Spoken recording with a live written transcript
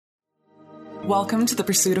Welcome to the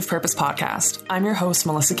Pursuit of Purpose podcast. I'm your host,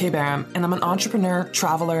 Melissa K. Barham, and I'm an entrepreneur,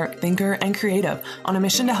 traveler, thinker, and creative on a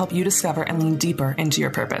mission to help you discover and lean deeper into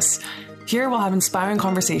your purpose. Here we'll have inspiring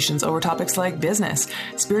conversations over topics like business,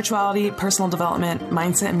 spirituality, personal development,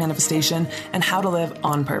 mindset and manifestation, and how to live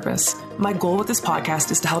on purpose. My goal with this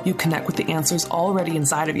podcast is to help you connect with the answers already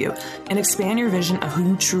inside of you and expand your vision of who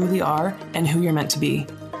you truly are and who you're meant to be.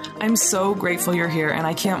 I'm so grateful you're here, and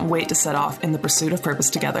I can't wait to set off in the pursuit of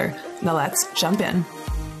purpose together. Now let's jump in.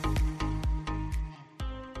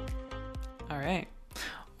 All right.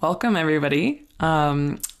 Welcome, everybody.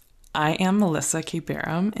 I am Melissa K.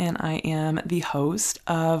 Barham, and I am the host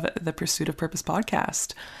of the Pursuit of Purpose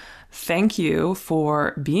podcast. Thank you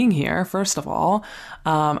for being here, first of all.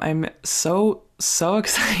 I'm so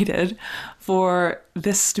excited for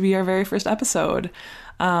this to be our very first episode.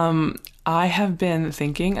 I have been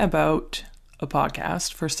thinking about a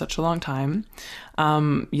podcast for such a long time.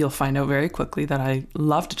 You'll find out very quickly that I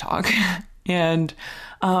love to talk and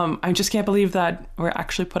I just can't believe that we're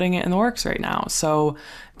actually putting it in the works right now. So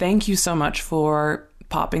thank you so much for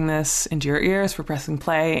popping this into your ears, for pressing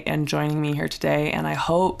play and joining me here today. And I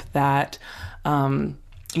hope that,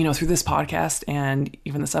 through this podcast and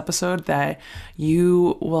even this episode, that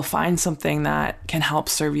you will find something that can help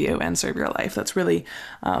serve you and serve your life. That's really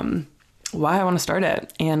why I want to start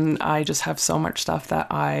it. And I just have so much stuff that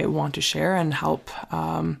I want to share and help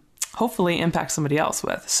hopefully impact somebody else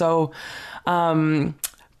with. So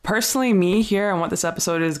personally, me here and what this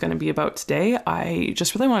episode is going to be about today, I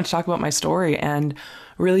just really want to talk about my story and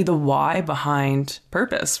really the why behind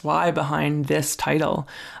purpose, why behind this title.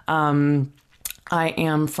 I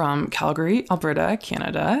am from Calgary, Alberta,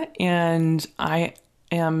 Canada, and I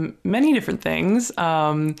am many different things.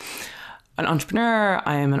 An entrepreneur,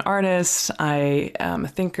 I am an artist, I am a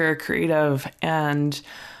thinker, creative, and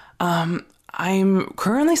I'm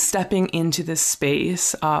currently stepping into this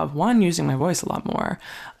space of, one, using my voice a lot more,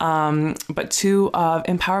 but two, of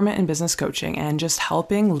empowerment and business coaching and just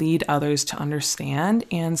helping lead others to understand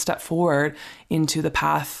and step forward into the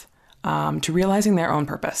path to realizing their own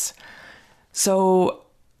purpose. So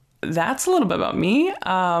that's a little bit about me.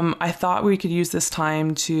 I thought we could use this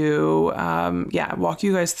time to, walk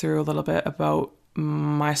you guys through a little bit about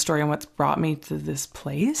my story and what's brought me to this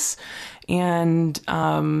place and,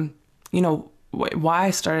 why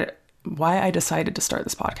I decided to start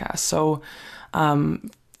this podcast. So,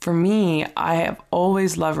 for me, I have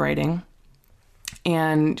always loved writing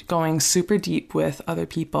and going super deep with other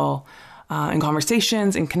people, in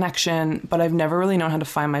conversations and connection, but I've never really known how to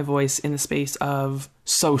find my voice in the space of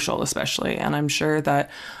social, especially. And I'm sure that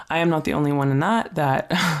I am not the only one in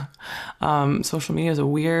that social media is a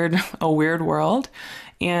weird world.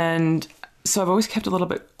 And so I've always kept a little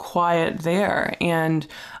bit quiet there and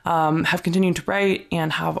have continued to write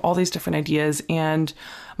and have all these different ideas. And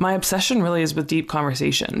my obsession really is with deep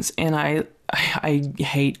conversations. And I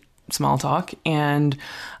hate small talk. And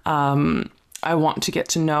I want to get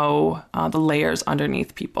to know the layers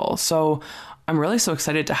underneath people. So I'm really so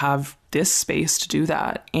excited to have this space to do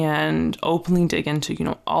that and openly dig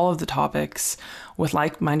into, all of the topics with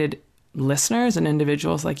like-minded listeners and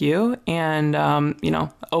individuals like you. And,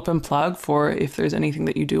 open plug for if there's anything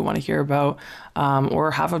that you do want to hear about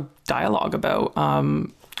or have a dialogue about,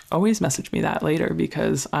 always message me that later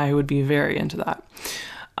because I would be very into that.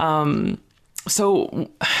 So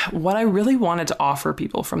what I really wanted to offer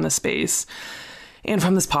people from this space and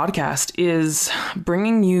from this podcast is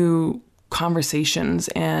bringing you conversations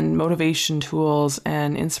and motivation tools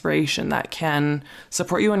and inspiration that can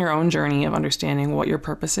support you on your own journey of understanding what your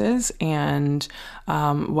purpose is and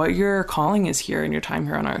what your calling is here in your time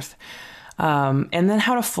here on earth. And then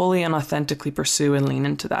how to fully and authentically pursue and lean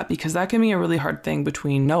into that, because that can be a really hard thing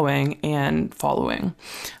between knowing and following.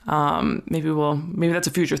 Maybe that's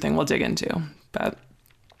a future thing we'll dig into, but,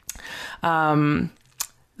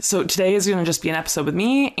 so today is going to just be an episode with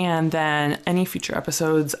me, and then any future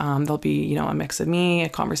episodes, there'll be, a mix of me,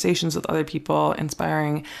 conversations with other people,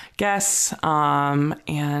 inspiring guests,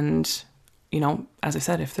 and, as I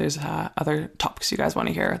said, if there's other topics you guys want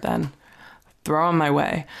to hear, then throw them my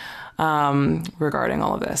way. Regarding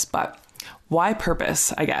all of this, but why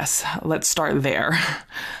purpose? I guess let's start there.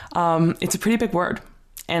 It's a pretty big word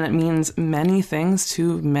and it means many things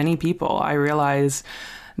to many people. I realize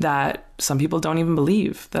that some people don't even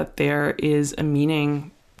believe that there is a meaning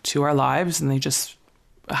to our lives and they just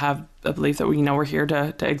have a belief that we're here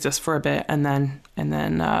to exist for a bit and then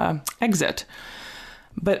exit.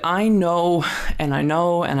 But I know, and I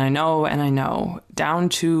know, and I know, and I know down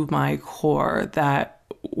to my core that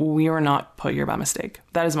we were not put here by mistake.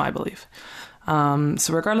 That is my belief. So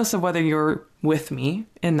regardless of whether you're with me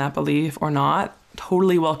in that belief or not,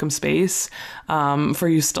 totally welcome space for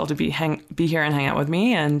you still to be here and hang out with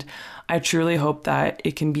me. And I truly hope that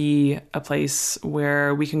it can be a place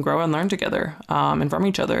where we can grow and learn together and from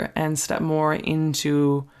each other and step more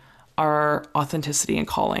into our authenticity and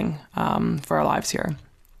calling for our lives here.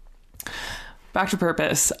 Back to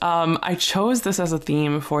purpose. I chose this as a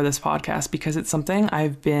theme for this podcast because it's something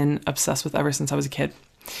I've been obsessed with ever since I was a kid.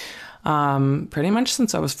 Pretty much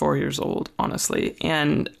since I was 4 years old, honestly.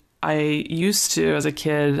 And I used to, as a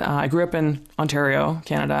kid, I grew up in Ontario,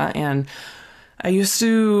 Canada, and I used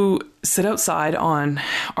to sit outside on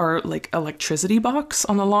our like electricity box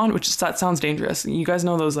on the lawn, that sounds dangerous. You guys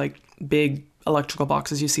know those like big electrical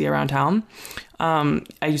boxes you see around town.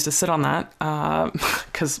 I used to sit on that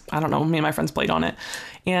because I don't know, me and my friends played on it.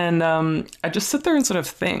 And I just sit there and sort of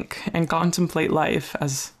think and contemplate life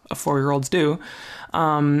as a 4-year-olds do.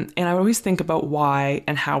 And I would always think about why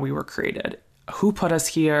and how we were created, who put us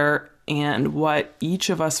here, and what each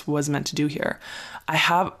of us was meant to do here. I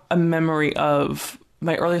have a memory of,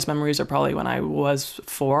 my earliest memories are probably when I was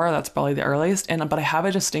 4. That's probably the earliest. But I have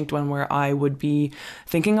a distinct one where I would be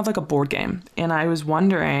thinking of like a board game. And I was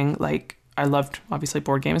wondering, like, I loved obviously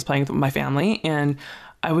board games, playing with my family. And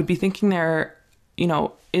I would be thinking there,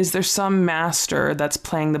 is there some master that's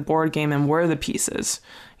playing the board game and we're the pieces?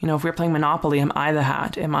 If we're playing Monopoly, am I the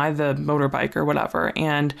hat? Am I the motorbike or whatever?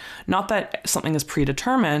 And not that something is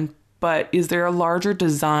predetermined, but is there a larger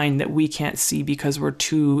design that we can't see because we're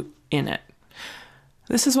too in it?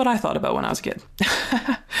 This is what I thought about when I was a kid.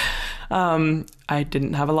 I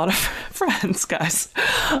didn't have a lot of friends, guys.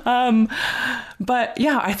 But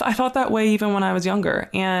yeah, I thought that way even when I was younger.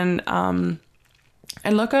 And I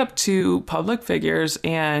look up to public figures,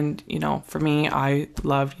 and, for me, I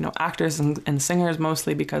loved, actors and singers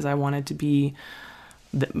mostly because I wanted to be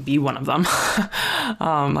one of them,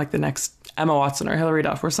 like the next Emma Watson or Hilary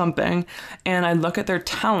Duff or something. And I'd look at their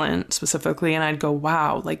talent specifically and I'd go,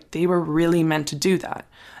 wow, like they were really meant to do that.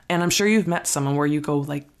 And I'm sure you've met someone where you go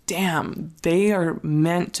like, damn, they are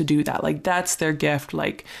meant to do that. Like that's their gift.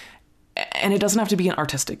 Like, and it doesn't have to be an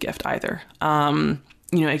artistic gift either.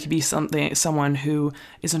 It could be someone who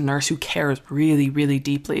is a nurse who cares really, really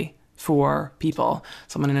deeply for people,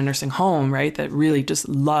 someone in a nursing home, right? That really just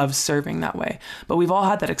loves serving that way. But we've all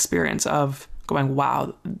had that experience of going,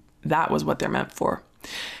 wow, that was what they're meant for.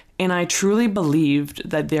 And I truly believed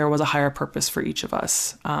that there was a higher purpose for each of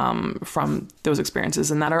us from those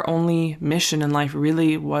experiences, and that our only mission in life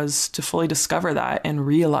really was to fully discover that and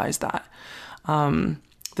realize that.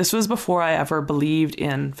 This was before I ever believed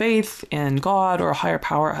in faith, in God, or a higher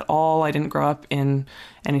power at all. I didn't grow up in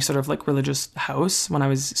any sort of like religious house when I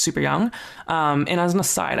was super young. And as an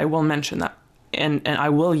aside, I will mention that, and I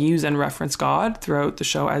will use and reference God throughout the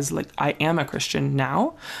show as like, I am a Christian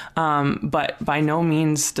now. But by no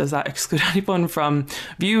means does that exclude anyone from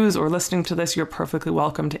views or listening to this. You're perfectly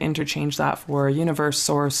welcome to interchange that for universe,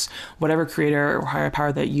 source, whatever creator or higher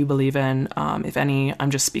power that you believe in. If any,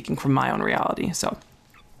 I'm just speaking from my own reality. So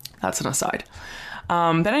that's an aside.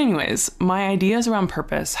 But anyways, my ideas around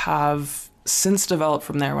purpose have since developed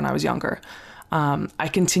from there when I was younger. I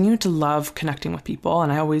continue to love connecting with people,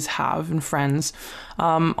 and I always have, and friends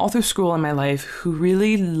all through school and my life who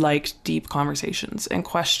really liked deep conversations and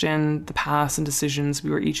questioned the paths and decisions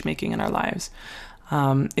we were each making in our lives.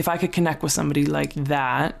 If I could connect with somebody like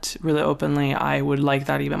that really openly, I would like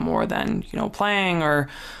that even more than, playing or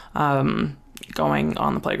going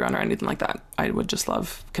on the playground or anything like that. I would just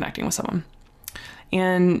love connecting with someone.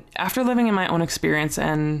 And after living in my own experience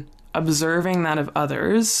and observing that of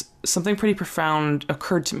others, something pretty profound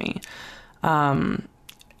occurred to me.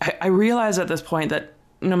 I realized at this point that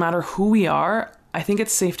no matter who we are, I think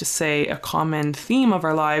it's safe to say a common theme of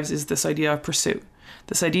our lives is this idea of pursuit,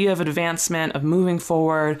 this idea of advancement, of moving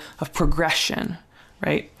forward, of progression,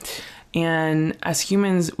 right? And as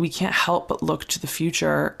humans, we can't help but look to the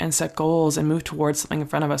future and set goals and move towards something in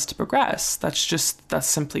front of us to progress. That's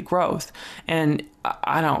simply growth. And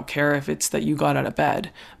I don't care if it's that you got out of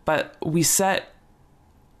bed, but we set,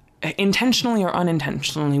 intentionally or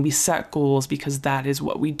unintentionally, we set goals because that is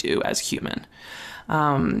what we do as human.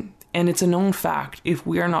 And it's a known fact. If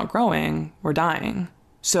we are not growing, we're dying.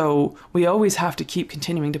 So we always have to keep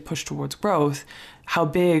continuing to push towards growth. How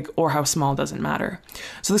big or how small doesn't matter.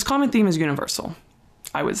 So this common theme is universal,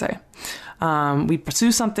 I would say. We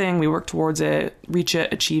pursue something, we work towards it, reach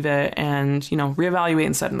it, achieve it, and, reevaluate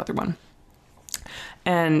and set another one.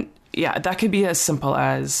 And yeah, that could be as simple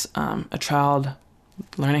as a child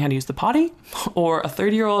learning how to use the potty or a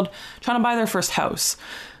 30-year-old trying to buy their first house.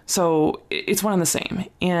 So it's one and the same.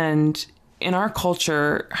 And in our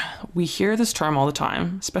culture, we hear this term all the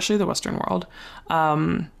time, especially the Western world,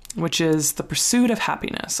 which is the pursuit of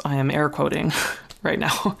happiness. I am air quoting right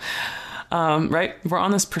now. Right? We're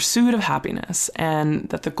on this pursuit of happiness, and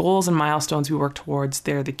that the goals and milestones we work towards,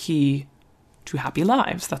 they're the key to happy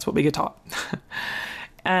lives. That's what we get taught.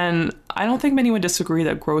 And I don't think many would disagree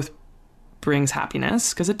that growth brings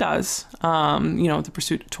happiness, because it does. The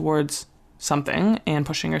pursuit towards something and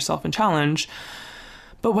pushing yourself and challenge.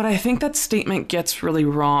 But what I think that statement gets really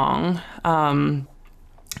wrong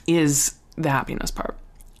is the happiness part.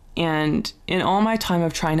 And in all my time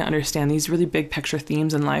of trying to understand these really big picture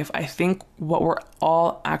themes in life, I think what we're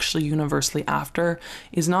all actually universally after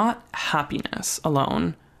is not happiness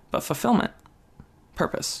alone, but fulfillment,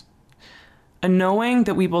 purpose. A knowing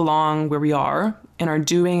that we belong where we are and are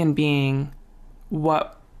doing and being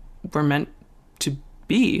what we're meant to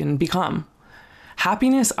be and become.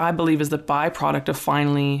 Happiness, I believe, is the byproduct of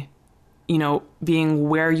finally, being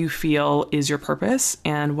where you feel is your purpose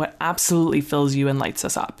and what absolutely fills you and lights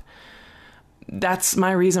us up. That's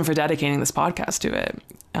my reason for dedicating this podcast to it.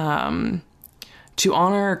 To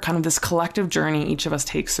honor kind of this collective journey each of us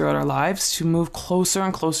takes throughout our lives to move closer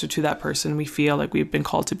and closer to that person we feel like we've been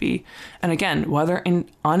called to be. And again, whether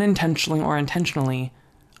unintentionally or intentionally,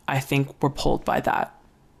 I think we're pulled by that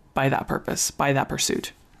purpose, by that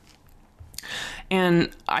pursuit.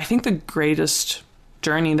 And I think the greatest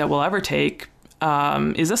journey that we'll ever take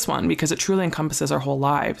is this one, because it truly encompasses our whole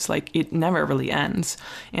lives. Like, it never really ends.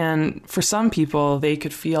 And for some people, they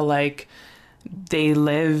could feel like they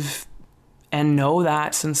live and know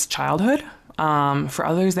that since childhood. For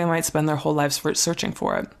others, they might spend their whole lives searching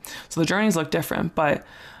for it. So the journeys look different, but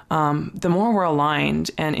the more we're aligned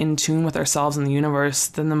and in tune with ourselves and the universe,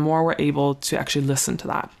 then the more we're able to actually listen to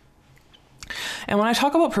that. And when I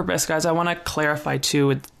talk about purpose, guys, I want to clarify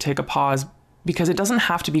too, take a pause, because it doesn't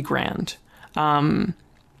have to be grand.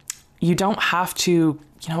 You don't have to,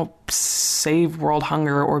 save world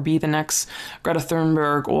hunger or be the next Greta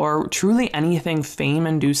Thunberg or truly anything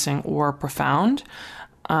fame-inducing or profound.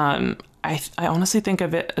 I honestly think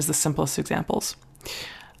of it as the simplest examples.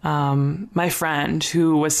 My friend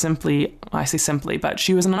who was I say simply, but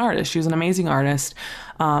she was an artist. She was an amazing artist.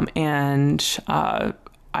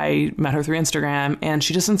 I met her through Instagram, and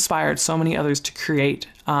she just inspired so many others to create,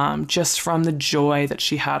 just from the joy that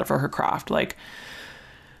she had for her craft. Like,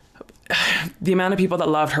 the amount of people that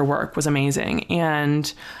loved her work was amazing.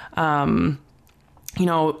 And,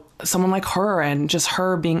 someone like her and just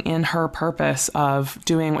her being in her purpose of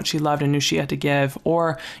doing what she loved and knew she had to give,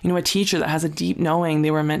 or, a teacher that has a deep knowing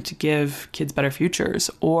they were meant to give kids better futures,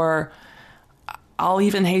 or I'll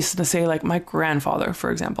even hasten to say, like, my grandfather,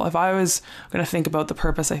 for example. If I was going to think about the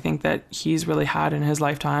purpose I think that he's really had in his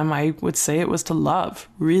lifetime, I would say it was to love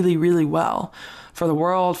really, really well for the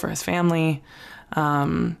world, for his family.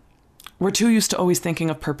 We're too used to always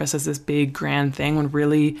thinking of purpose as this big, grand thing, when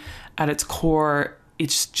really at its core,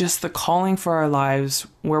 it's just the calling for our lives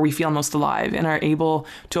where we feel most alive and are able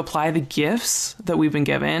to apply the gifts that we've been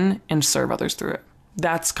given and serve others through it.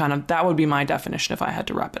 That would be my definition if I had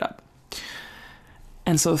to wrap it up.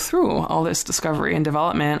 And so through all this discovery and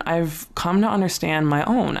development, I've come to understand my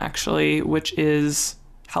own, actually, which is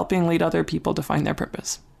helping lead other people to find their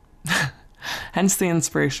purpose. Hence the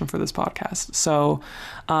inspiration for this podcast. So,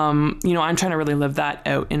 I'm trying to really live that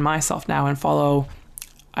out in myself now and follow,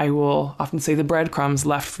 I will often say, the breadcrumbs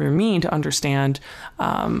left for me to understand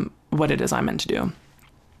what it is I'm meant to do.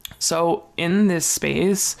 So in this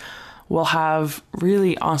space, we'll have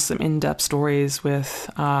really awesome in-depth stories with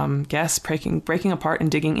guests breaking apart and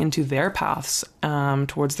digging into their paths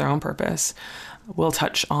towards their own purpose. We'll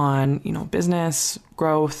touch on, business,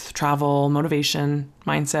 growth, travel, motivation,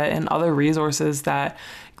 mindset, and other resources that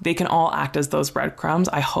they can all act as those breadcrumbs,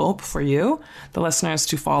 I hope, for you, the listeners,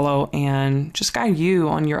 to follow and just guide you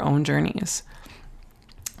on your own journeys.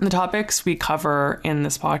 The topics we cover in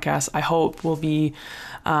this podcast, I hope, will be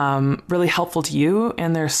really helpful to you,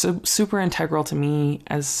 and they're super integral to me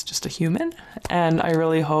as just a human. And I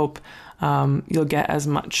really hope you'll get as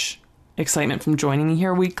much excitement from joining me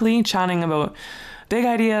here weekly, chatting about big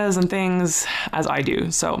ideas and things as I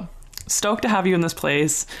do. So stoked to have you in this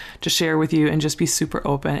place to share with you and just be super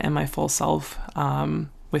open and my full self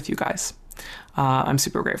with you guys. I'm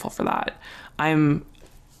super grateful for that. I'm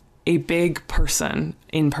a big person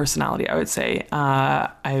in personality, I would say.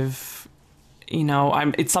 It's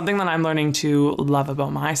something that I'm learning to love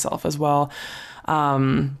about myself as well,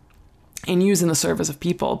 in use in the service of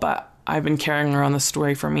people. But I've been carrying around the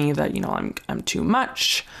story for me that, I'm too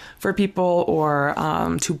much for people,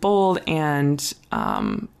 or too bold. And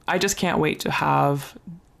I just can't wait to have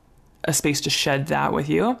a space to shed that with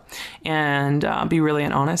you and be really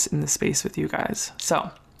and honest in the space with you guys. So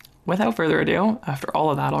without further ado, after all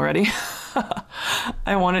of that already,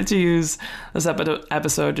 I wanted to use this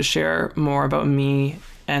episode to share more about me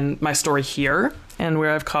and my story here and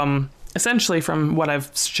where I've come essentially from what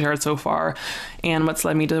I've shared so far and what's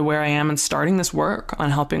led me to where I am and starting this work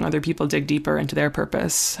on helping other people dig deeper into their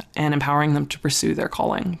purpose and empowering them to pursue their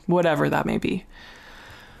calling, whatever that may be.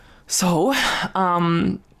 So,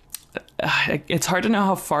 it's hard to know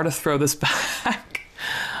how far to throw this back.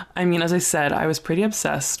 I mean, as I said, I was pretty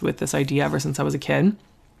obsessed with this idea ever since I was a kid.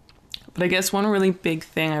 But I guess one really big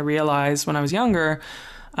thing I realized when I was younger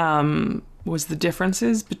was the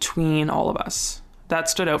differences between all of us. That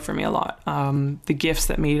stood out for me a lot. The gifts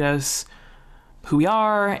that made us who we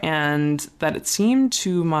are, and that it seemed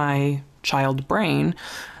to my child brain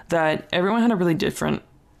that everyone had a really different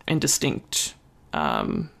and distinct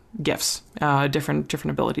gifts, different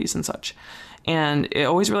abilities and such. And it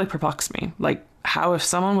always really perplexed me. Like, how if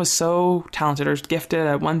someone was so talented or gifted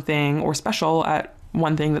at one thing or special at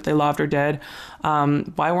one thing that they loved or did,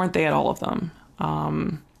 why weren't they at all of them?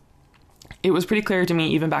 It was pretty clear to me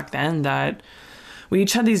even back then that we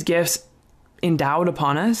each had these gifts endowed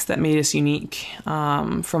upon us that made us unique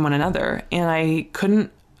from one another. And I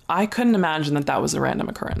couldn't imagine that was a random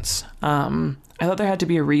occurrence. I thought there had to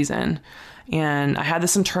be a reason. And I had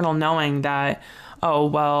this internal knowing that, oh,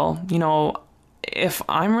 well, if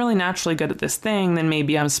I'm really naturally good at this thing, then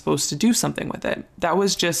maybe I'm supposed to do something with it. That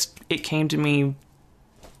was just, it came to me,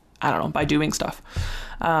 I don't know, by doing stuff.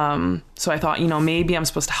 So I thought, maybe I'm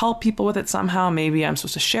supposed to help people with it somehow. Maybe I'm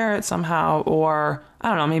supposed to share it somehow, or I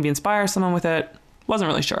don't know, maybe inspire someone with it. Wasn't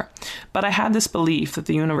really sure. But I had this belief that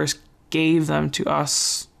the universe gave them to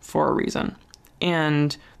us for a reason.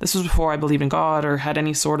 And this was before I believed in God or had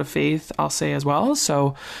any sort of faith, I'll say as well.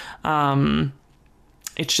 So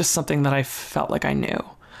it's just something that I felt like I knew.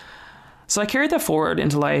 So I carried that forward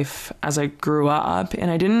into life as I grew up, and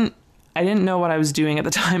I didn't know what I was doing at the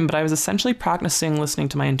time, but I was essentially practicing listening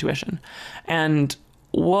to my intuition. And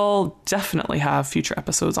we'll definitely have future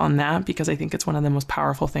episodes on that because I think it's one of the most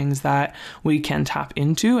powerful things that we can tap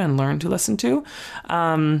into and learn to listen to.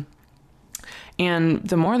 And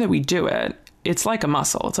the more that we do it, it's like a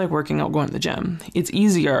muscle. It's like working out, going to the gym. It's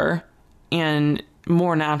easier and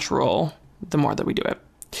more natural the more that we do it.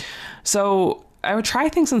 So I would try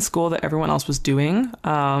things in school that everyone else was doing.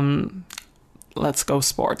 Let's go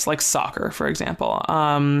sports, like soccer, for example.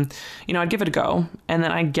 I'd give it a go. And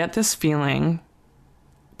then I'd get this feeling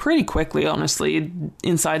pretty quickly, honestly,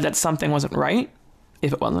 inside that something wasn't right,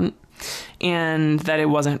 if it wasn't, and that it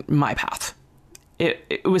wasn't my path.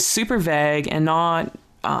 It was super vague and not,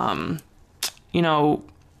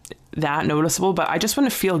 that noticeable, but I just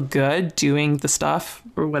wouldn't feel good doing the stuff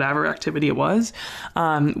or whatever activity it was,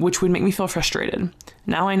 which would make me feel frustrated.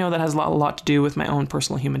 Now I know that has a lot to do with my own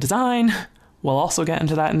personal human design. We'll also get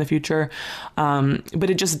into that in the future. But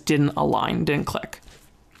it just didn't align, didn't click.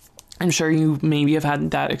 I'm sure you maybe have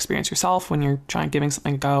had that experience yourself when you're giving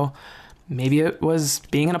something a go. Maybe it was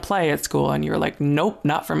being in a play at school and you're like, nope,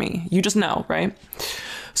 not for me. You just know, right?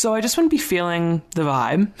 So I just wouldn't be feeling the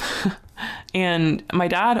vibe. And my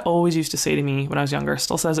dad always used to say to me when I was younger,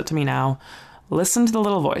 still says it to me now, listen to the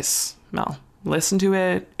little voice, Mel. Listen to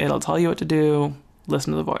it. It'll tell you what to do.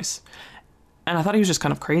 Listen to the voice. And I thought he was just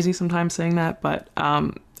kind of crazy sometimes saying that, but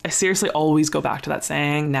I seriously always go back to that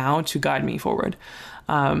saying now to guide me forward.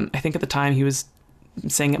 I think at the time he was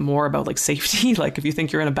saying it more about like safety, like if you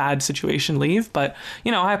think you're in a bad situation, leave. But,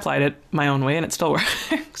 I applied it my own way and it still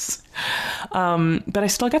works. But I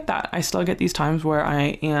still get that. I still get these times where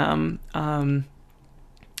I am,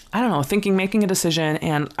 making a decision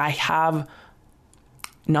and I have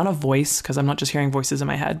not a voice because I'm not just hearing voices in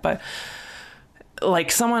my head, but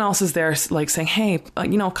like someone else is there like saying, hey,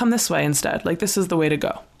 come this way instead. Like this is the way to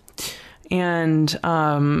go. And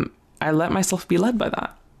I let myself be led by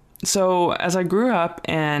that. So as I grew up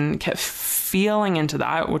and kept feeling into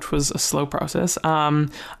that, which was a slow process,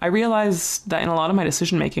 I realized that in a lot of my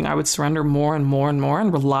decision making, I would surrender more and more and more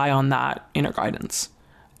and rely on that inner guidance.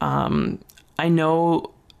 I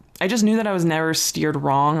just knew that I was never steered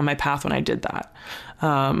wrong on my path when I did that.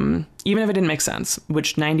 Even if it didn't make sense,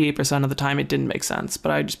 which 98% of the time it didn't make sense,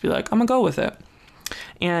 but I'd just be like, I'm gonna go with it.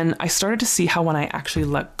 And I started to see how when I actually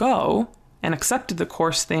let go and accepted the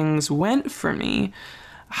course things went for me,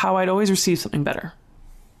 how I'd always receive something better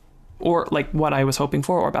or like what I was hoping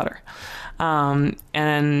for or better. And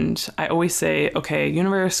I always say, okay,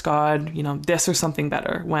 universe, God, this or something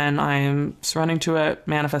better when I'm surrendering to it,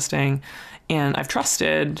 manifesting, and I've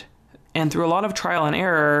trusted and through a lot of trial and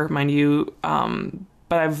error, mind you,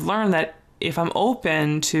 but I've learned that if I'm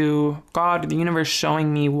open to God or the universe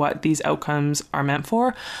showing me what these outcomes are meant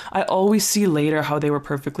for, I always see later how they were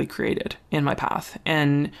perfectly created in my path,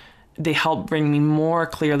 and they help bring me more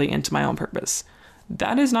clearly into my own purpose.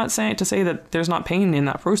 That is not saying to say that there's not pain in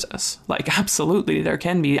that process. Like, absolutely there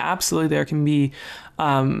can be. Absolutely there can be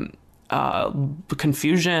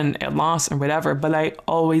confusion and loss and whatever, but I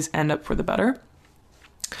always end up for the better.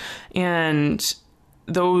 And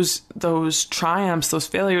those triumphs, those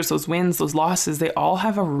failures, those wins, those losses, they all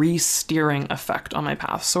have a re-steering effect on my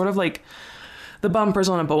path. Sort of like the bumpers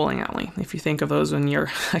on a bowling alley. If you think of those when you're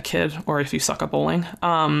a kid, or if you suck at bowling,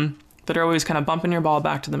 that are always kind of bumping your ball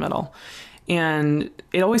back to the middle. And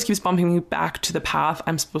it always keeps bumping me back to the path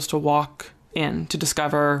I'm supposed to walk in to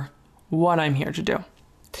discover what I'm here to do.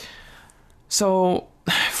 So,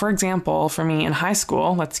 for example, for me in high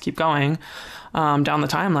school, let's keep going down the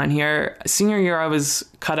timeline here. Senior year, I was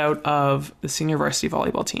cut out of the senior varsity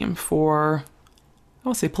volleyball team for, I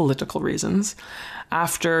will say, political reasons,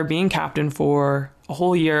 after being captain for a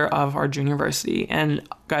whole year of our junior varsity. And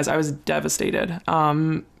guys, I was devastated.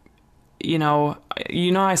 You know,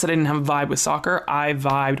 I said I didn't have a vibe with soccer. I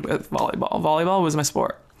vibed with volleyball. Volleyball was my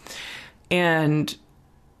sport. And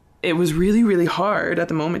it was really, really hard at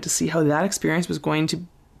the moment to see how that experience was going to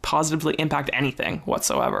positively impact anything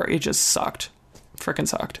whatsoever. It just sucked. Freaking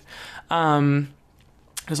sucked.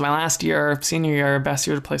 It was my last year, senior year, best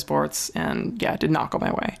year to play sports. And yeah, it did not go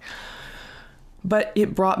my way. But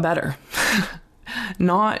it brought better.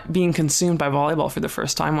 Not being consumed by volleyball for the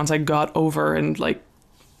first time, once I got over and like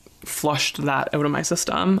flushed that out of my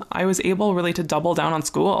system, I was able really to double down on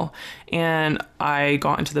school, and I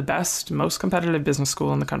got into the best, most competitive business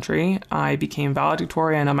school in the country. I became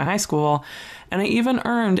valedictorian of my high school, and I even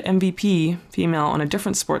earned MVP female on a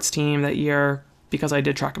different sports team that year because I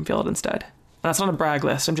did track and field instead. And that's not a brag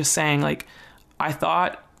list. I'm just saying, like, I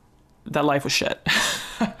thought that life was shit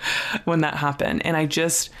when that happened, and I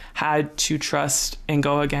just had to trust and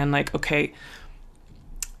go again, like, okay,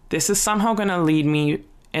 this is somehow going to lead me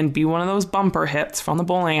and be one of those bumper hits from the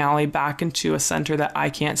bowling alley back into a center that I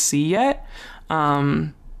can't see yet.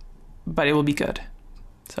 But it will be good.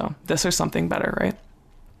 So this is something better, right?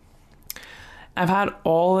 I've had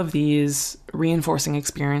all of these reinforcing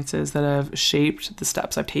experiences that have shaped the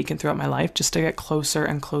steps I've taken throughout my life just to get closer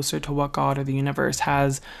and closer to what God or the universe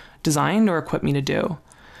has designed or equipped me to do.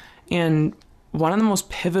 And one of the most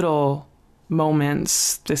pivotal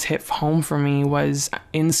moments this hit home for me was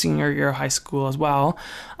in senior year of high school as well.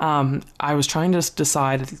 I was trying to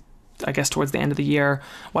decide, I guess towards the end of the year,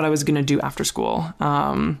 what I was going to do after school.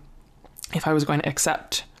 If I was going to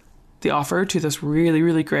accept the offer to this really,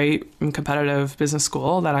 really great and competitive business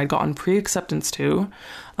school that I'd gotten pre-acceptance to,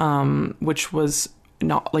 which was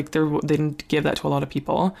not like they didn't give that to a lot of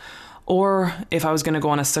people, or if I was going to go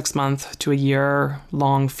on a 6-month to a year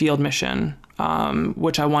long field mission,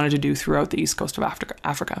 which I wanted to do throughout the east coast of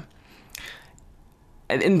Africa.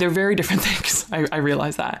 And they're very different things. I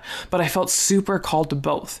realize that, but I felt super called to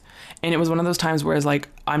both. And it was one of those times where it's like,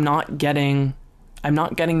 I'm not getting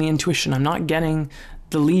the intuition. I'm not getting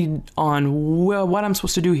the lead on what I'm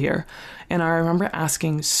supposed to do here. And I remember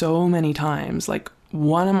asking so many times, like,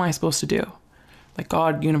 what am I supposed to do? Like,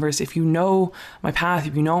 God, universe, if you know my path,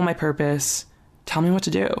 if you know my purpose, tell me what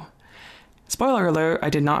to do. Spoiler alert, I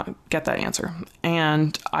did not get that answer.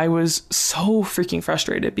 And I was so freaking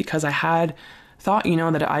frustrated because I had thought,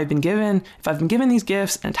 that if I've been given these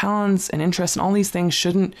gifts and talents and interests and all these things,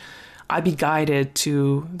 shouldn't I be guided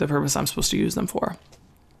to the purpose I'm supposed to use them for?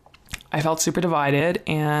 I felt super divided,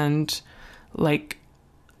 and like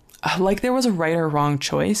there was a right or wrong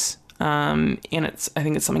choice. And I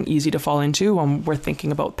think it's something easy to fall into when we're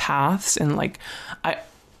thinking about paths, and like,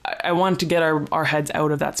 I want to get our heads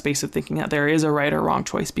out of that space of thinking that there is a right or wrong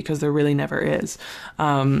choice, because there really never is.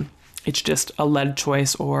 It's just a led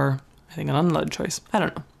choice, or I think an unled choice. I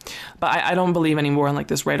don't know. But I don't believe anymore in like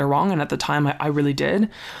this right or wrong. And at the time I really did.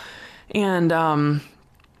 And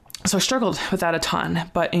so I struggled with that a ton.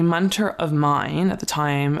 But a mentor of mine at the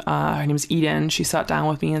time, her name was Eden, she sat down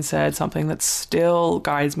with me and said something that still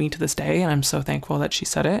guides me to this day. And I'm so thankful that she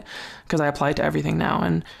said it, because I apply it to everything now.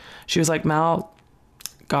 And she was like, Mel,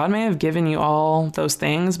 God may have given you all those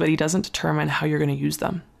things, but he doesn't determine how you're going to use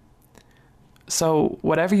them. So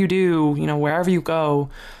whatever you do, wherever you go,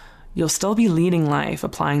 you'll still be leading life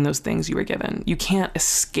applying those things you were given. You can't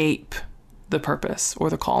escape the purpose or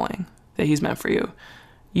the calling that he's meant for you.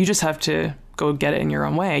 You just have to go get it in your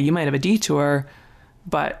own way. You might have a detour,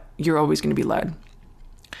 but you're always going to be led.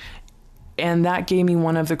 And that gave me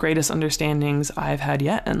one of the greatest understandings I've had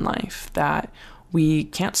yet in life, that we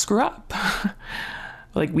can't screw up.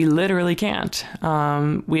 Like, we literally can't.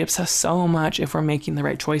 We obsess so much if we're making the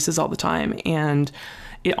right choices all the time. And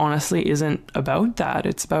it honestly isn't about that.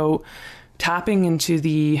 It's about tapping into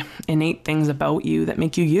the innate things about you that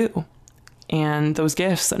make you you. And those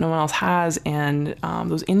gifts that no one else has, and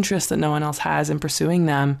those interests that no one else has, and pursuing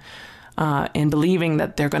them, and believing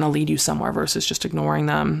that they're going to lead you somewhere versus just ignoring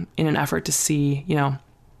them in an effort to see,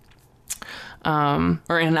 or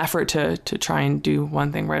in an effort to try and do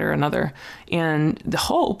one thing right or another. And the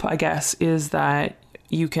hope, I guess, is that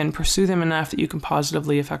you can pursue them enough that you can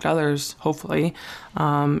positively affect others, hopefully,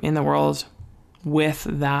 in the world with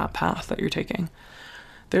that path that you're taking.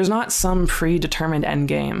 There's not some predetermined end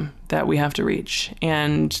game that we have to reach.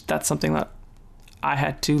 And that's something that I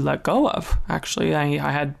had to let go of, actually.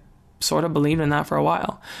 I had sort of believed in that for a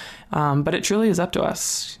while. But it truly is up to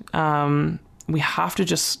us. We have to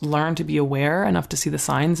just learn to be aware enough to see the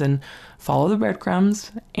signs and follow the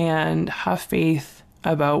breadcrumbs and have faith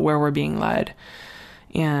about where we're being led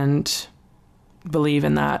and believe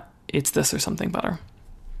in that it's this or something better.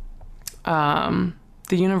 The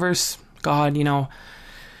universe, God,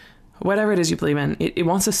 whatever it is you believe in, it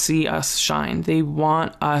wants to see us shine. They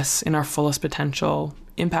want us in our fullest potential,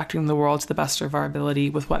 impacting the world to the best of our ability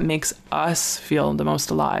with what makes us feel the most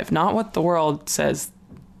alive, not what the world says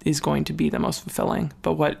is going to be the most fulfilling,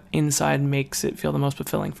 but what inside makes it feel the most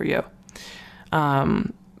fulfilling for you.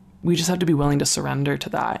 We just have to be willing to surrender to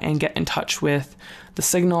that and get in touch with the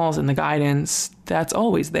signals and the guidance that's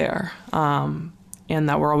always there, and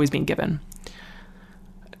that we're always being given.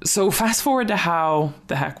 So fast forward to how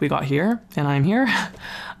the heck we got here, and I'm here.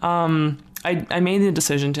 I made the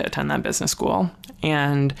decision to attend that business school,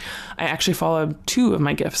 and I actually followed two of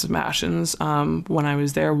my gifts and passions when I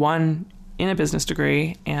was there. One in a business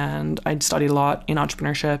degree, and I'd studied a lot in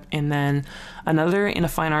entrepreneurship, and then another in a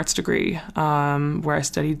fine arts degree where I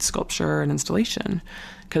studied sculpture and installation,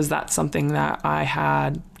 because that's something that I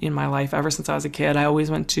had in my life ever since I was a kid. I always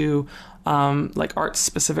went to like arts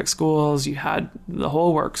specific schools. You had the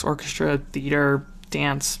whole works: orchestra, theater,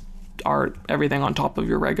 dance, art, everything on top of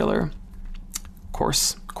your regular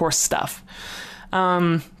course stuff.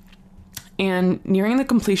 And nearing the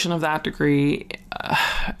completion of that degree,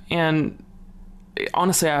 and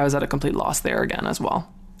honestly, I was at a complete loss there again as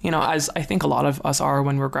well. As I think a lot of us are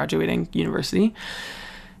when we're graduating university.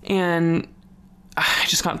 And I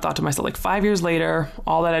just kind of thought to myself, like, 5 years later,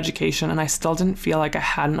 all that education, and I still didn't feel like I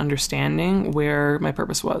had an understanding where my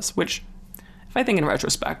purpose was, which, if I think in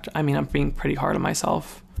retrospect, I mean, I'm being pretty hard on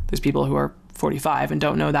myself. There's people who are 45 and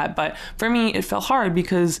don't know that. But for me, it felt hard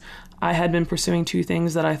because I had been pursuing two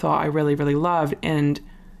things that I thought I really, really loved. And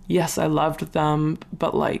yes, I loved them,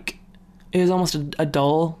 but like, it was almost a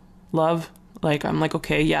dull love. Like, I'm like,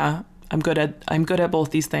 okay, yeah, I'm good at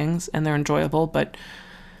both these things and they're enjoyable, but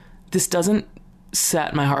this doesn't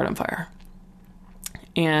set my heart on fire.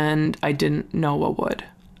 And I didn't know what would.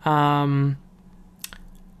 I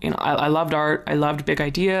loved art. I loved big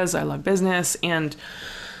ideas. I loved business. And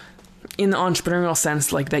in the entrepreneurial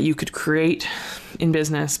sense, like, that you could create in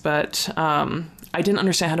business, but I didn't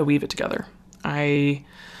understand how to weave it together. I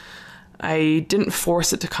didn't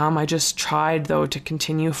force it to come. I just tried, though, to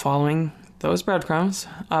continue following those breadcrumbs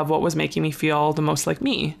of what was making me feel the most like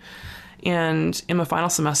me. And in my final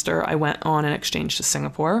semester, I went on an exchange to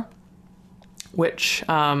Singapore, which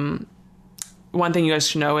one thing you guys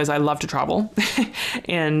should know is I love to travel.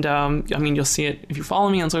 And you'll see it if you follow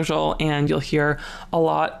me on social, and you'll hear a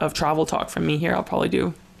lot of travel talk from me here. I'll probably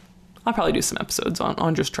do some episodes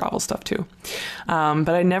on just travel stuff too. But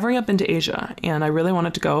I'd never yet been to Asia, and I really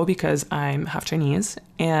wanted to go because I'm half Chinese,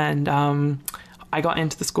 and I got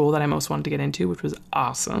into the school that I most wanted to get into, which was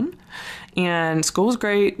awesome. And school was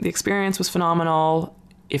great. The experience was phenomenal.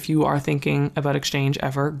 If you are thinking about exchange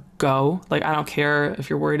ever, go. Like, I don't care if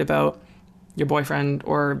you're worried about your boyfriend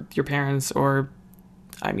or your parents or,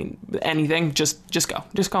 anything, just go.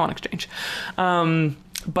 Just go on exchange.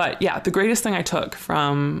 But yeah, the greatest thing I took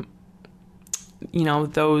from,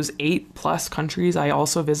 those 8+ countries I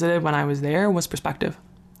also visited when I was there was perspective.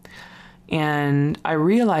 And I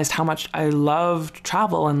realized how much I loved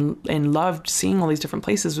travel and loved seeing all these different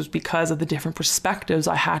places was because of the different perspectives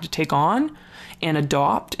I had to take on and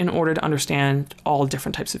adopt in order to understand all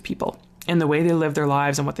different types of people and the way they lived their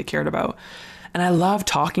lives and what they cared about. And I loved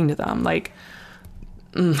talking to them. I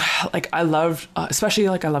loved, especially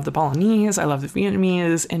I love the Balinese, I love the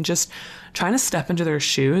Vietnamese, and just trying to step into their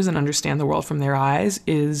shoes and understand the world from their eyes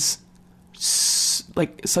is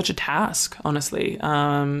such a task, honestly.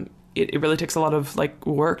 It really takes a lot of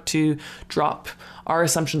work to drop our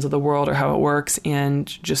assumptions of the world or how it works and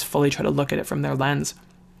just fully try to look at it from their lens.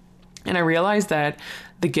 And I realized that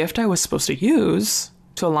the gift I was supposed to use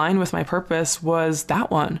to align with my purpose was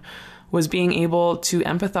was being able to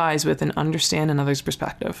empathize with and understand another's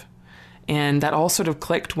perspective. And that all sort of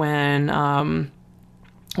clicked when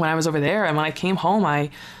I was over there, and when I came home,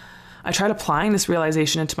 I tried applying this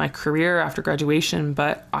realization into my career after graduation,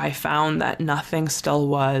 but I found that nothing still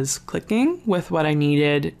was clicking with what I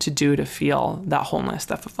needed to do to feel that wholeness,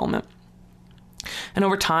 that fulfillment. And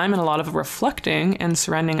over time and a lot of reflecting and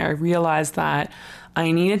surrendering, I realized that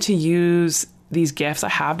I needed to use these gifts I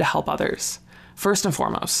have to help others, first and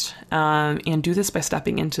foremost, and do this by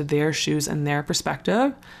stepping into their shoes and their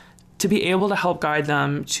perspective to be able to help guide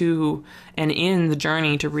them to and in the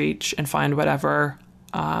journey to reach and find whatever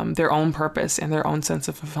their own purpose and their own sense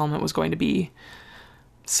of fulfillment was going to be.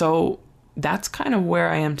 So that's kind of where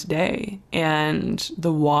I am today, and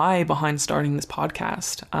the why behind starting this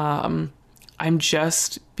podcast. I'm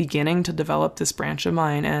just beginning to develop this branch of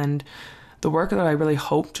mine, and the work that I really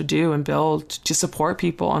hope to do and build to support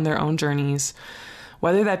people on their own journeys,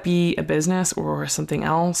 whether that be a business or something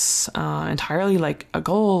else, entirely, like a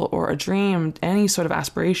goal or a dream, any sort of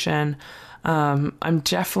aspiration. I'm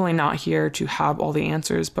definitely not here to have all the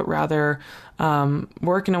answers, but rather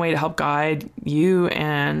work in a way to help guide you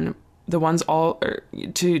and the ones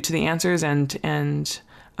to the answers and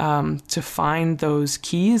to find those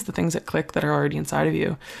keys, the things that click that are already inside of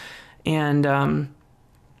you. And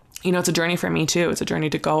it's a journey for me too. It's a journey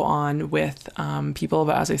to go on with people.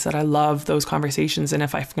 But as I said, I love those conversations. And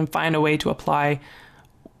if I can find a way to apply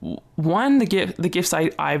the gifts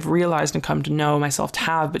I've realized and come to know myself to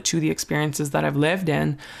have, but to the experiences that I've lived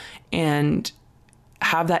in, and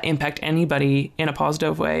have that impact anybody in a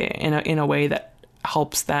positive way, in a way that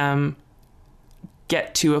helps them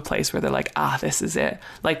get to a place where they're like, this is it.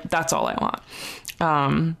 Like, that's all I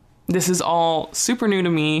want. This is all super new to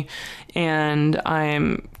me, and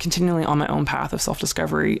I'm continually on my own path of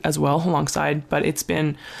self-discovery as well alongside, but it's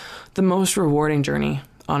been the most rewarding journey,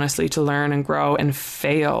 honestly, to learn and grow and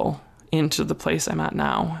fail into the place I'm at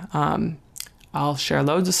now. I'll share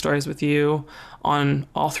loads of stories with you on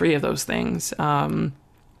all three of those things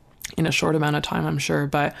in a short amount of time, I'm sure,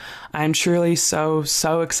 but I'm truly so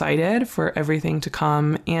excited for everything to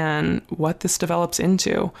come and what this develops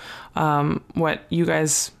into, what you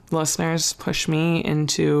guys listeners push me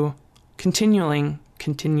into continuing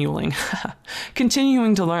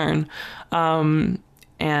to learn.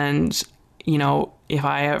 And if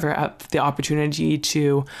I ever have the opportunity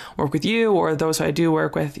to work with you or those who I do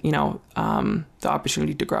work with, the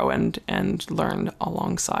opportunity to grow and learn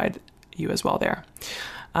alongside you as well there.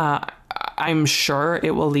 I'm sure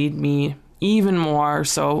it will lead me even more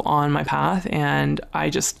so on my path, and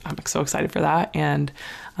I'm so excited for that. And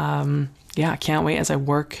I can't wait as I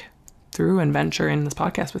work through and venture in this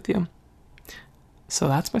podcast with you. So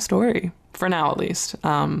that's my story, for now at least.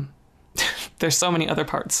 There's so many other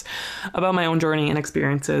parts about my own journey and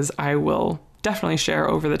experiences I will definitely share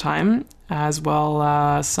over the time, as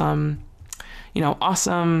well some,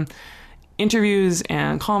 awesome interviews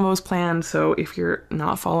and combos planned. So if you're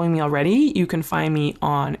not following me already, you can find me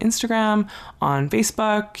on Instagram, on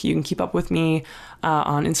Facebook. You can keep up with me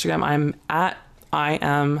on Instagram. I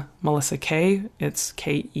am Melissa K. It's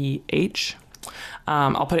Keh.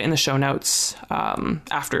 I'll put it in the show notes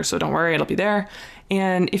after, so don't worry, it'll be there.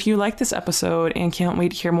 And if you like this episode and can't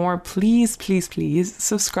wait to hear more, please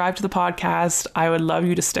subscribe to the podcast. I would love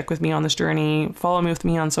you to stick with me on this journey. Follow me with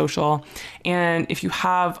me on social. And if you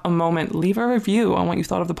have a moment, leave a review on what you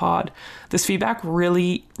thought of the pod. This feedback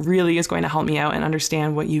really, really is going to help me out and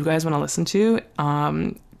understand what you guys want to listen to.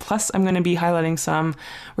 Plus, I'm going to be highlighting some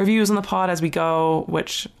reviews on the pod as we go,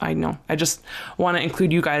 which I know I just want to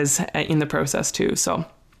include you guys in the process too. So,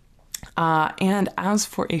 and as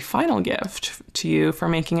for a final gift to you for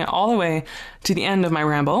making it all the way to the end of my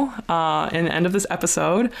ramble, and the end of this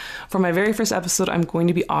episode, for my very first episode, I'm going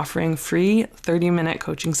to be offering free 30-minute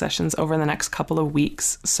coaching sessions over the next couple of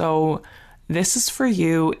weeks. So this is for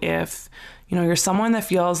you if, you're someone that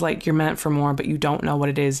feels like you're meant for more, but you don't know what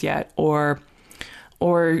it is yet, or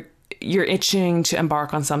you're itching to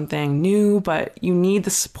embark on something new, but you need the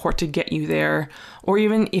support to get you there. Or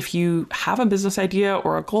even if you have a business idea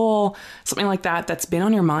or a goal, something like that, that's been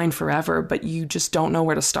on your mind forever, but you just don't know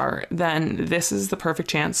where to start, then this is the perfect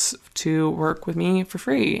chance to work with me for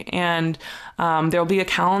free. And there'll be a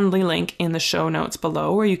Calendly link in the show notes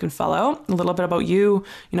below where you can fill out a little bit about you,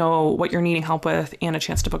 what you're needing help with, and a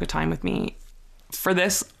chance to book a time with me. For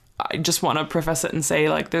this, I just want to preface it and say,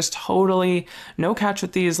 like, there's totally no catch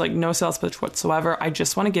with these, like no sales pitch whatsoever. I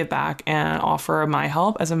just want to give back and offer my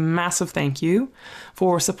help as a massive thank you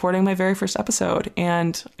for supporting my very first episode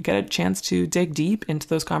and get a chance to dig deep into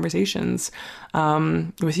those conversations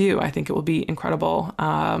with you. I think it will be incredible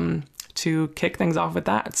to kick things off with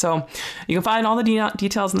that. So you can find all the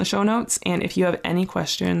details in the show notes. And if you have any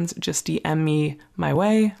questions, just DM me my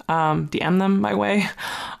way, DM them my way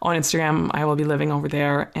on Instagram. I will be living over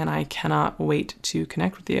there and I cannot wait to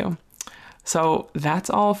connect with you. So that's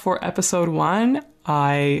all for episode 1.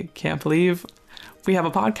 I can't believe we have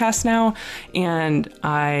a podcast now, and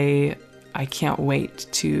I can't wait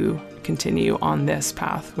to continue on this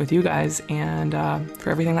path with you guys and for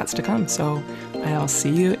everything that's to come. So I'll see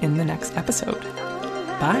you in the next episode.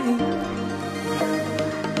 Bye.